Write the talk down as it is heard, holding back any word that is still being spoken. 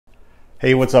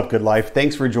Hey, what's up, Good Life?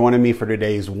 Thanks for joining me for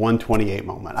today's 128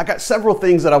 moment. I got several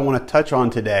things that I want to touch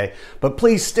on today, but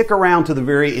please stick around to the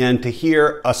very end to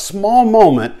hear a small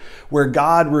moment where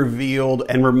God revealed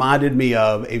and reminded me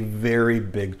of a very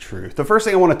big truth. The first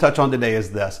thing I want to touch on today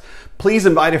is this. Please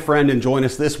invite a friend and join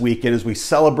us this weekend as we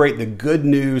celebrate the good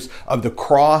news of the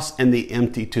cross and the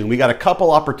empty tomb. We got a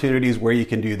couple opportunities where you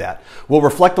can do that. We'll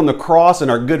reflect on the cross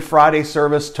in our Good Friday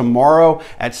service tomorrow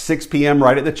at 6 p.m.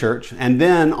 right at the church. And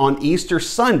then on Easter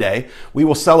Sunday, we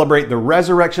will celebrate the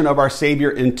resurrection of our Savior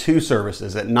in two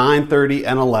services at 9:30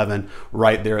 and 11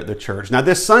 right there at the church. Now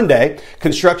this Sunday,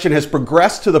 construction has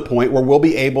progressed to the point where we'll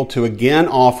be able to again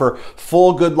offer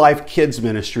full Good Life Kids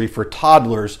ministry for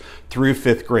toddlers through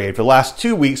 5th grade. For the last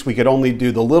 2 weeks, we could only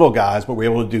do the little guys, but we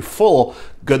were able to do full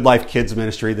Good Life Kids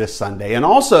ministry this Sunday. And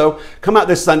also come out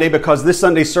this Sunday because this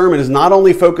Sunday's sermon is not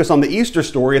only focused on the Easter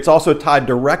story, it's also tied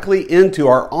directly into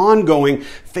our ongoing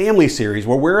family series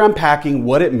where we're unpacking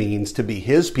what it means to be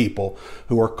His people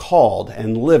who are called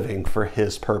and living for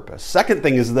His purpose. Second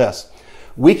thing is this.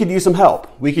 We could use some help.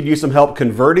 We could use some help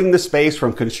converting the space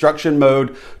from construction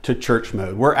mode to church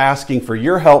mode. We're asking for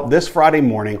your help this Friday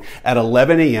morning at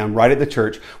 11 a.m. right at the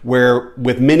church, where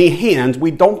with many hands,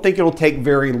 we don't think it'll take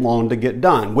very long to get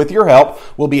done. With your help,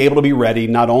 we'll be able to be ready,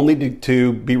 not only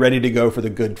to be ready to go for the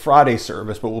Good Friday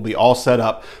service, but we'll be all set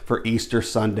up for Easter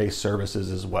Sunday services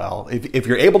as well. If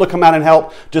you're able to come out and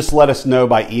help, just let us know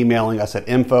by emailing us at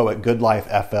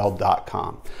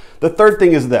info@goodlifefl.com. The third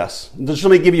thing is this. Just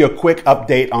let me give you a quick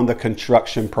update on the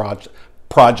construction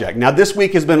project. Now, this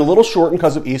week has been a little shortened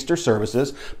because of Easter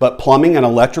services, but plumbing and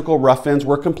electrical rough ends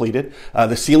were completed.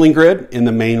 The ceiling grid in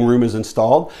the main room is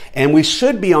installed, and we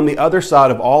should be on the other side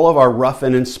of all of our rough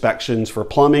end inspections for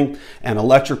plumbing and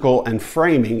electrical and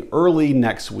framing early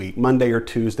next week, Monday or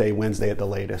Tuesday, Wednesday at the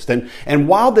latest. And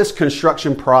while this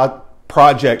construction project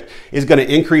is going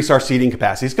to increase our seating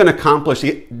capacity. It's going to accomplish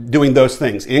doing those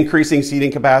things, increasing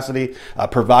seating capacity,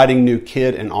 providing new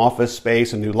kid and office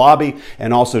space, a new lobby,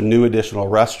 and also new additional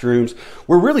restrooms.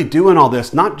 We're really doing all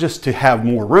this not just to have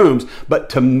more rooms, but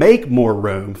to make more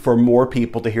room for more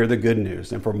people to hear the good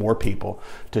news and for more people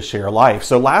to share life.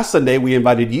 So last Sunday, we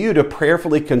invited you to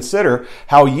prayerfully consider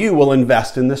how you will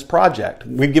invest in this project.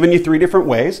 We've given you 3 different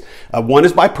ways. One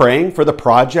is by praying for the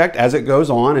project as it goes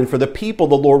on and for the people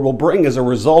the Lord will bring as a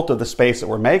result of the space that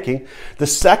we're making. The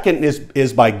second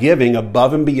is by giving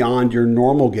above and beyond your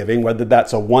normal giving, whether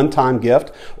that's a one-time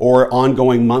gift or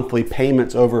ongoing monthly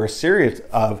payments over a series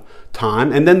of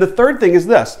time. And then the third thing is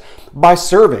this, by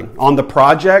serving on the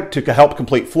project to help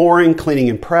complete flooring, cleaning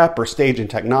and prep, or stage and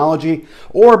technology,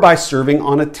 or by serving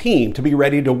on a team to be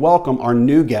ready to welcome our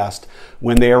new guest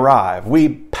when they arrive. We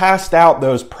passed out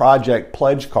those project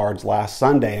pledge cards last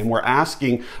Sunday, and we're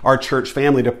asking our church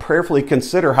family to prayerfully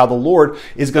consider how the Lord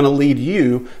is going to lead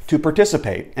you to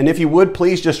participate. And if you would,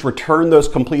 please just return those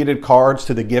completed cards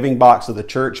to the giving box of the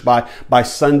church by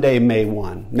Sunday, May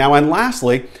 1. Now, and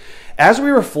lastly, as we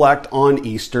reflect on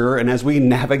Easter and as we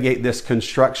navigate this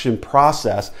construction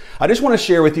process, I just want to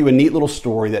share with you a neat little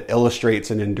story that illustrates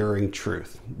an enduring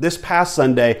truth. This past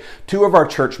Sunday, 2 of our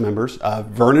church members,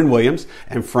 Vernon Williams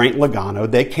and Frank Logano,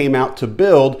 they came out to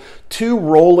build 2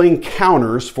 rolling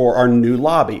counters for our new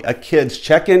lobby, a kids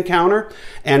check-in counter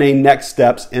and a next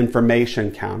steps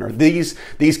information counter. These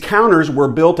counters were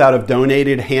built out of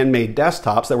donated handmade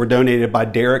desktops that were donated by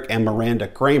Derek and Miranda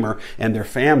Kramer and their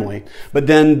family. But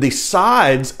then the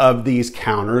sides of these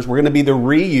counters were going to be the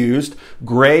reused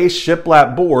gray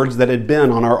shiplap boards that had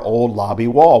been on our old lobby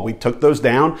wall. We took those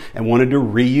down and wanted to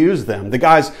reuse them. The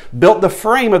guys built the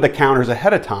frame of the counters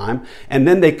ahead of time, and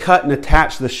then they cut and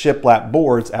attached the shiplap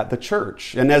boards at the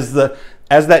church. And as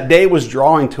that day was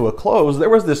drawing to a close, there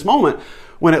was this moment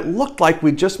when it looked like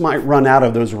we just might run out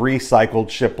of those recycled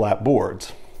shiplap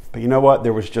boards. But you know what?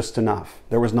 There was just enough.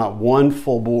 There was not one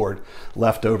full board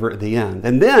left over at the end.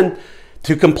 And then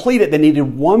to complete it, they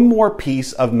needed one more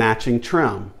piece of matching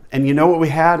trim. And you know what we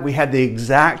had? We had the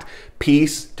exact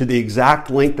piece to the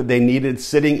exact length that they needed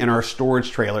sitting in our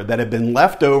storage trailer that had been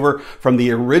left over from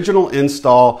the original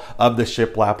install of the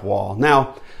shiplap wall.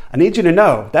 Now, I need you to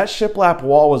know that shiplap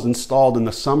wall was installed in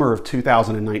the summer of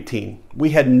 2019.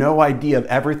 We had no idea of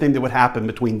everything that would happen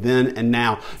between then and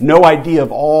now. No idea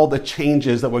of all the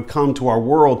changes that would come to our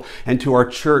world and to our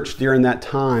church during that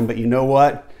time. But you know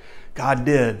what? God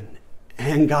did.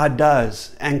 And God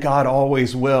does, and God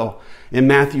always will. In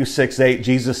Matthew 6:8,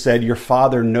 Jesus said, your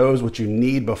Father knows what you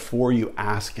need before you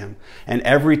ask Him. And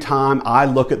every time I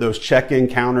look at those check-in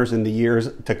counters in the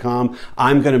years to come,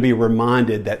 I'm going to be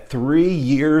reminded that 3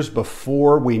 years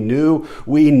before we knew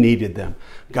we needed them,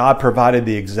 God provided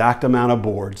the exact amount of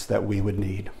boards that we would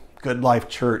need. Good Life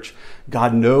Church,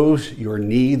 God knows your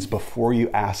needs before you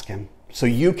ask Him. So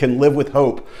you can live with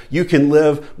hope, you can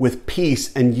live with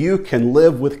peace, and you can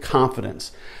live with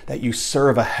confidence that you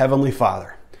serve a Heavenly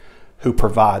Father who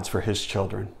provides for His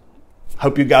children.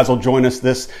 Hope you guys will join us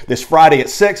this Friday at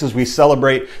 6 as we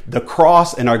celebrate the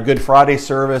cross in our Good Friday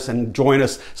service, and join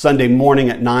us Sunday morning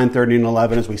at 9:30 and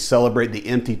 11 as we celebrate the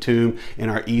empty tomb in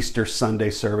our Easter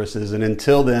Sunday services. And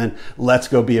until then, let's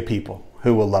go be a people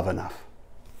who will love enough.